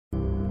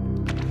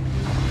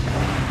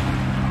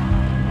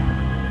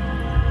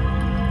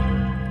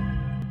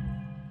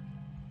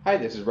Hi,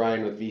 this is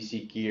Ryan with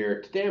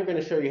VCGear. Today I'm going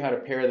to show you how to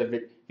pair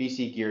the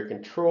VCGear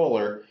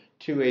controller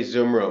to a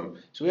Zoom room.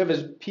 So we have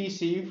a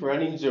PC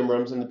running Zoom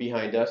rooms in the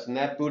behind us, and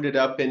that booted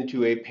up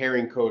into a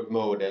pairing code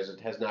mode as it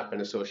has not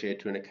been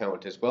associated to an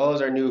account, as well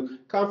as our new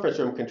conference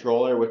room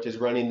controller, which is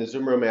running the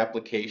Zoom room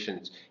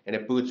applications, and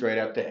it boots right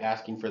up to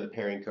asking for the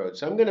pairing code.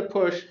 So I'm going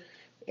to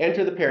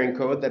enter the pairing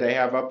code that I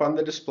have up on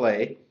the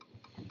display.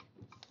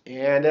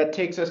 And that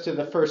takes us to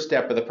the first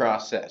step of the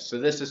process. So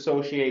this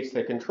associates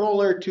the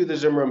controller to the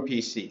Zoom Room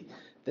PC.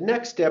 The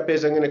next step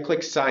is I'm going to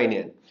click Sign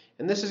In.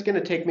 And this is going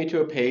to take me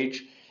to a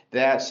page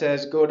that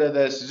says go to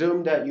this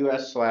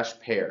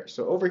zoom.us/pair.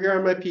 So over here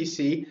on my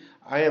PC,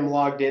 I am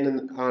logged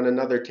in on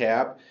another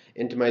tab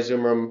into my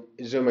Zoom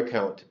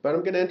account. But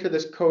I'm going to enter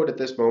this code at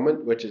this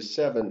moment, which is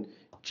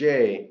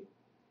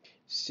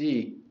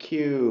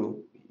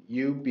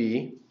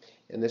 7JCQUB.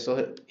 And this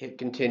will hit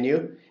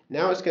continue.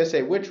 Now it's going to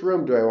say which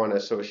room do I want to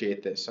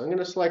associate this. So I'm going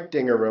to select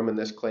Dinger Room in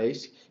this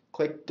case,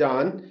 click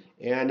Done,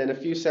 and in a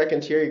few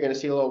seconds here you're going to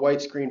see a little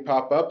white screen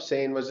pop up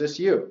saying, was this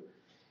you?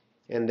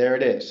 And there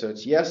it is. So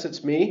it's yes,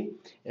 it's me,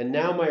 and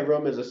now my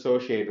room is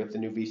associated with the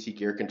new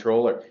VCGear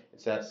controller.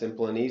 It's that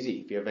simple and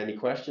easy. If you have any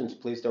questions,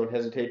 please don't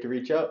hesitate to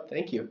reach out.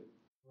 Thank you.